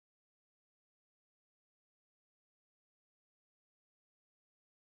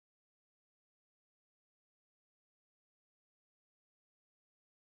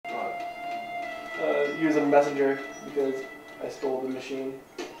using Messenger because I stole the machine.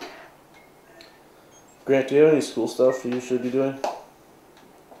 Grant, do you have any school stuff you should be doing?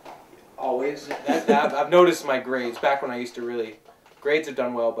 Always. I've noticed my grades. Back when I used to really... Grades have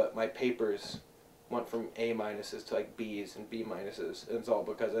done well, but my papers went from A minuses to like B's and B minuses. And it's all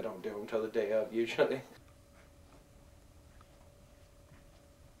because I don't do them till the day of, usually.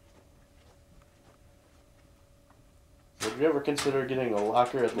 Would you ever consider getting a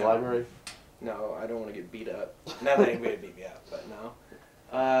locker at the library? No, I don't want to get beat up. Not that anybody would beat me up, but no.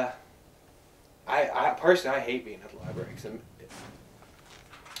 I personally, I hate being at the library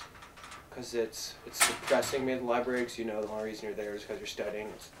because it's depressing being at the library because you know the only reason you're there is because you're studying.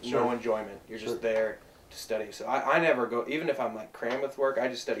 It's no enjoyment. You're just there to study. So I never go, even if I'm like crammed with work, I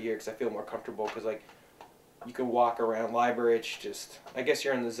just study here because I feel more comfortable because like you can walk around library. It's just, I guess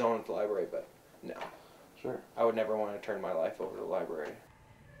you're in the zone at the library, but no. Sure. I would never want to turn my life over to the library.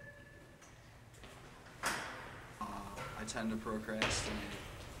 I tend to procrastinate.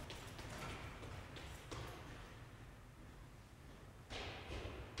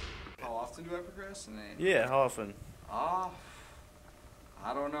 How often do I procrastinate? Yeah, how often? I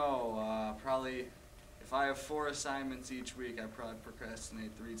don't know. Probably, if I have 4 assignments each week, I probably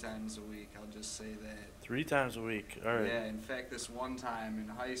procrastinate 3 times a week. I'll just say that. 3 times a week. All right. Yeah. In fact, this one time in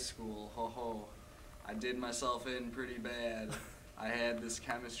high school, I did myself in pretty bad. I had this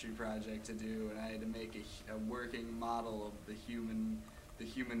chemistry project to do, and I had to make a working model of the human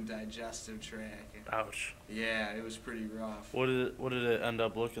digestive tract. Ouch. Yeah, it was pretty rough. What did it end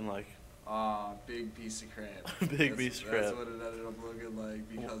up looking like? Big piece of crap. Piece of crap. That's what it ended up looking like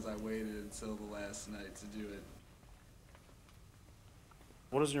because I waited until the last night to do it.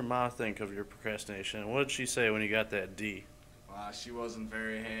 What does your mom think of your procrastination? What did she say when you got that D? She wasn't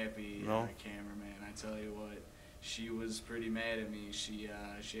very happy, no? Cameraman. I tell you what, she was pretty mad at me. She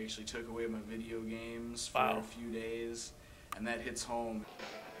actually took away my video games for a few days, and that hits home.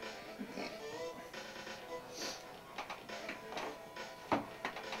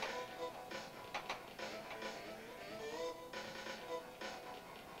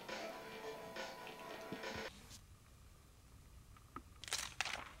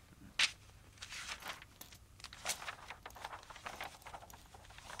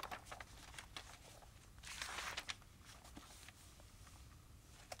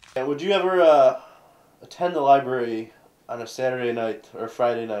 And would you ever attend the library on a Saturday night or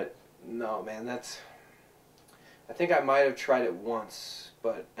Friday night? No, man, I think I might have tried it once,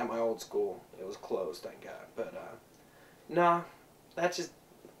 but at my old school, it was closed, thank God. But, nah, that's just,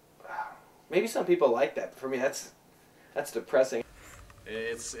 maybe some people like that, but for me, that's depressing.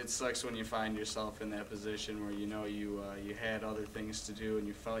 It sucks when you find yourself in that position where you know you had other things to do and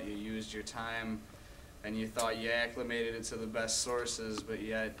you felt you used your time and you thought you acclimated it to the best sources, but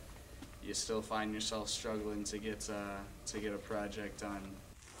yet you still find yourself struggling to get a project done.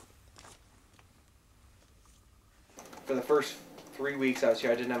 For the first 3 weeks I was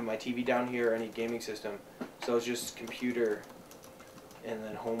here, I didn't have my TV down here or any gaming system, so it was just computer and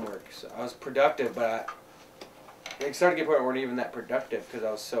then homework. So I was productive, but it started to get to a point where I wasn't even that productive because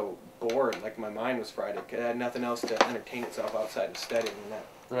I was so bored. Like my mind was fried. It had nothing else to entertain itself outside of studying and that.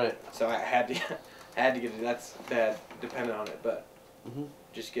 Right. So I had to get it. That's bad, dependent on it, but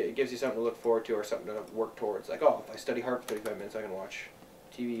it gives you something to look forward to or something to work towards. Like, oh, if I study hard for 35 minutes, I can watch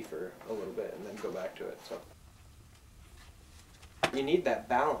TV for a little bit and then go back to it. So you need that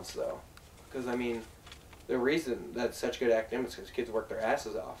balance, though, because I mean, the reason that's such good academics is because kids work their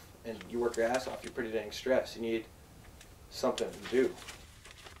asses off, and you work your ass off, you're pretty dang stressed. You need something to do.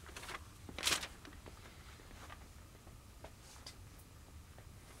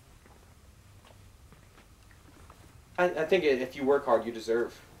 I think if you work hard, you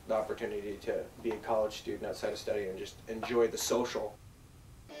deserve the opportunity to be a college student outside of studying and just enjoy the social.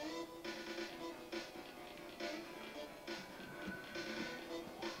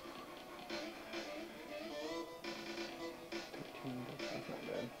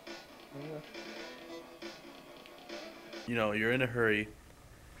 You know, you're in a hurry,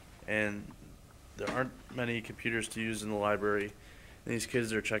 and there aren't many computers to use in the library, and these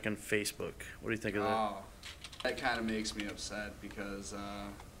kids are checking Facebook. What do you think of that? Oh, that kind of makes me upset because,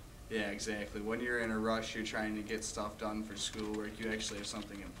 yeah, exactly. When you're in a rush, you're trying to get stuff done for schoolwork. You actually have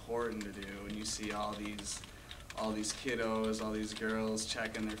something important to do, and you see all these kiddos, all these girls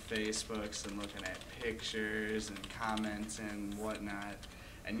checking their Facebooks and looking at pictures and commenting and whatnot,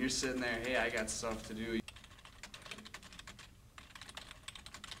 and you're sitting there, hey, I got stuff to do.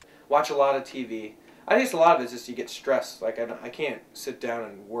 Watch a lot of TV. I think a lot of it is just you get stressed. Like I can't sit down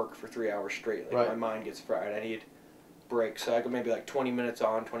and work for 3 hours straight. Like my mind gets fried. I need breaks, so I go maybe like 20 minutes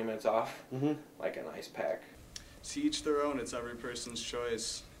on, 20 minutes off, Mhm. like an ice pack. To each their own. It's every person's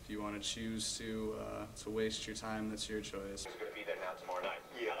choice. If you want to choose to waste your time, that's your choice. Who's going to be there now tomorrow night?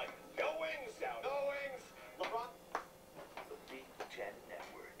 Yeah. No wings, Sal. No wings. LeBron. The Big Ten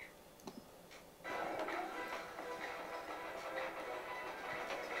Network.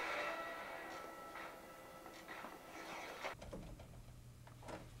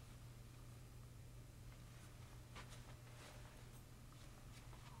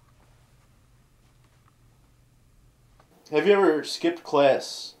 Have you ever skipped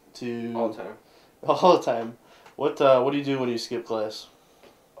class to All the time. all the time? What do you do when you skip class?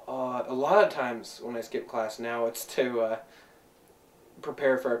 A lot of times when I skip class now, it's to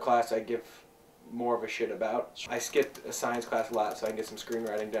prepare for a class I give more of a shit about. I skipped a science class a lot so I can get some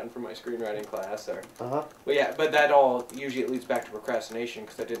screenwriting done for my screenwriting class. But that all usually leads back to procrastination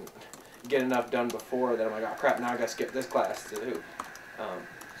because I didn't get enough done before that I'm like, oh crap, now I gotta skip this class too.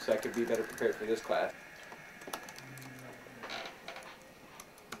 So I could be better prepared for this class.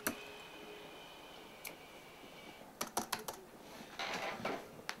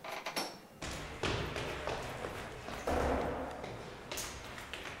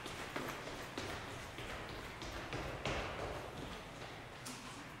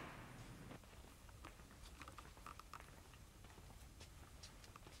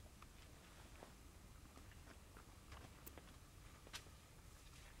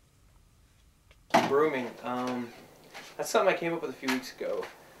 Brooming. That's something I came up with a few weeks ago.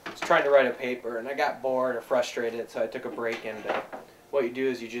 I was trying to write a paper and I got bored or frustrated, so I took a break. And what you do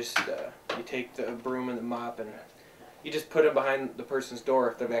is you just you take the broom and the mop and you just put them behind the person's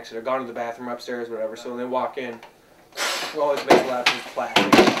door if they've actually gone to the bathroom upstairs, or whatever. So when they walk in, it always makes a lot of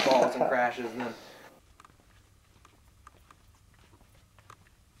plastic falls and crashes, and then.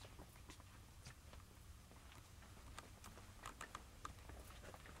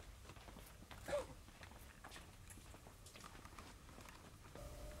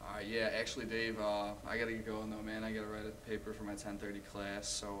 Yeah, actually, Dave, I gotta get going though, man. I gotta write a paper for my 10:30 class.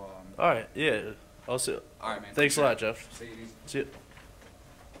 So. All right. Yeah. I'll see. All right, man. Thanks a lot, Jeff. See you. See you.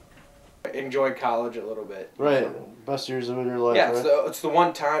 Enjoy college a little bit. Right. Best years of your life. Yeah, right? it's the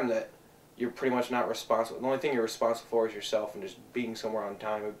one time that you're pretty much not responsible. The only thing you're responsible for is yourself and just being somewhere on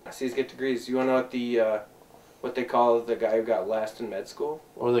time. CAs get degrees. You want to know what they call the guy who got last in med school?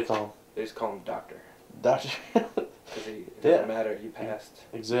 What do they call him? They just call him doctor. Doctor. Because it doesn't matter, you passed.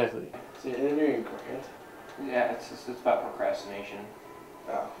 Exactly. It's an engineering grant. Yeah, it's about procrastination.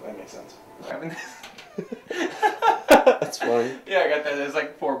 Oh, that makes sense. I mean, That's funny. yeah, I got that. It was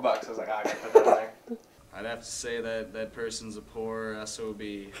like $4. I was like, I gotta put that in there. I'd have to say that person's a poor SOB.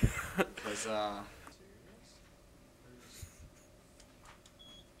 Because,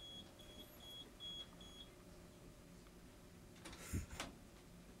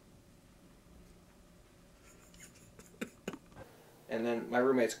 And then my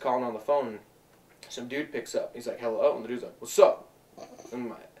roommate's calling on the phone. Some dude picks up. He's like, hello. And the dude's like, what's up?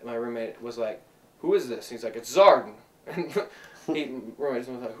 And my roommate was like, who is this? He's like, it's Zarden. And roommate was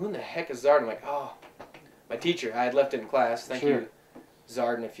like, who in the heck is Zarden? I'm like, oh, my teacher. I had left it in class. Thank you,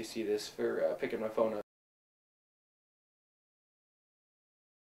 Zarden, if you see this, for picking my phone up.